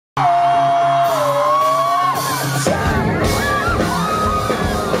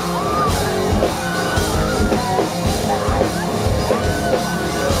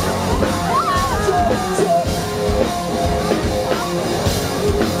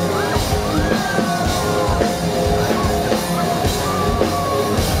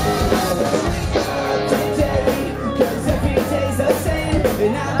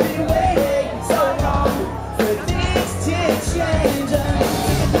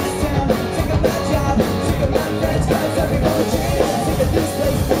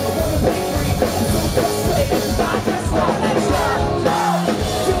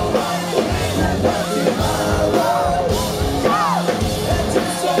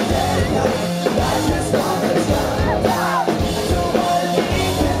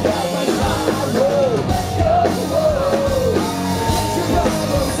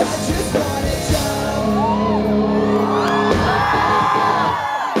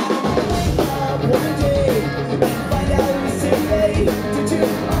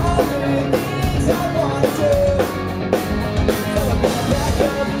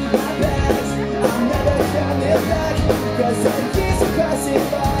passing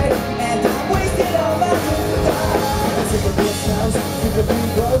by, and I'm wasting all my time. I'm sick of this house, sick of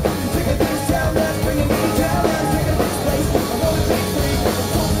being broke, sick of this town that's bringing me down. I'm sick of this place, I wanna be free, I'm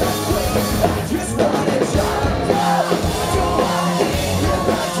so frustrated. I just want a job, I don't wanna leave here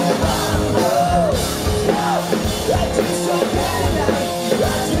by tomorrow. I just don't care tonight,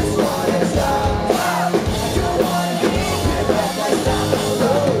 I just want a job. I don't wanna be here by my side.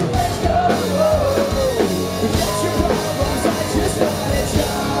 Let's go, forget your problems, I just want a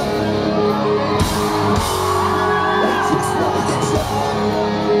job. I just want a job.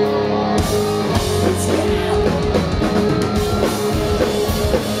 Let's go.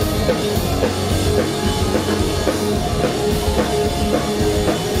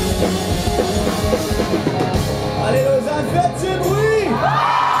 Allez Lausanne, faites du bruit!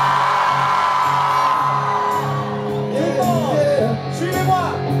 Tout le monde, suivez-moi!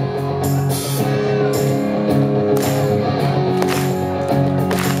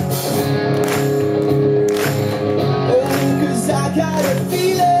 Oh, 'cause I got a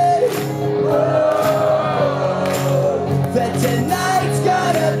feeling that tonight's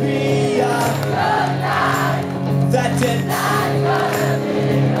gonna be a good night. That tonight's gonna be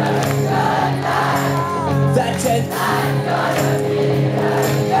a good night. That tonight's gonna be a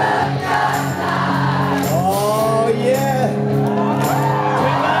good night. Oh yeah.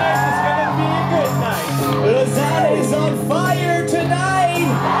 Tonight is gonna be a good night. Lausanne is on fire tonight.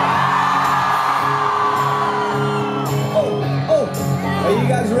 Oh, are you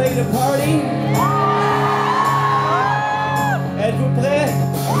guys ready to party? Êtes-vous prêts?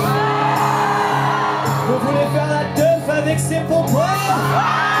 Vous voulez faire la teuf avec Simple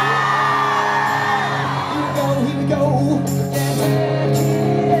Plan?